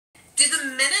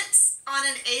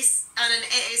on an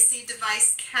AAC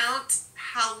device count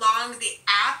how long the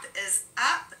app is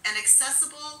up and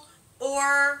accessible,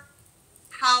 or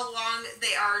how long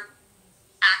they are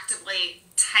actively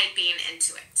typing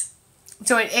into it?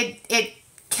 So it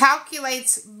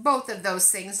calculates both of those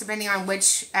things depending on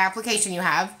which application you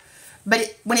have,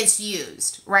 but when it's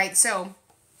used, right? So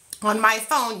on my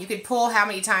phone, you could pull how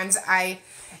many times I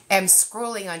am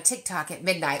scrolling on TikTok at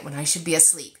midnight when I should be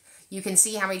asleep. You can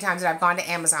see how many times that I've gone to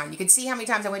Amazon. You can see how many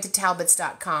times I went to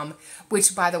Talbots.com,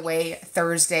 which, by the way,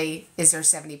 Thursday is their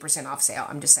 70% off sale.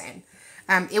 I'm just saying.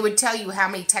 It would tell you how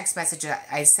many text messages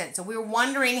I sent. So we were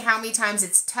wondering how many times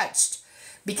it's touched,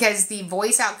 because the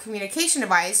voice out communication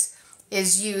device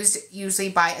is used usually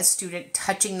by a student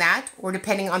touching that, or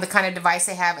depending on the kind of device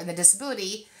they have and the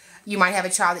disability, you might have a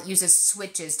child that uses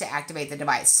switches to activate the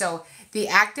device. So the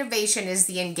activation is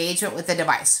the engagement with the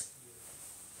device.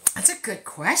 That's a good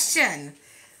question.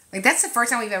 Like, that's the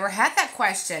first time we've ever had that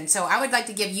question. So I would like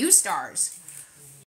to give you stars.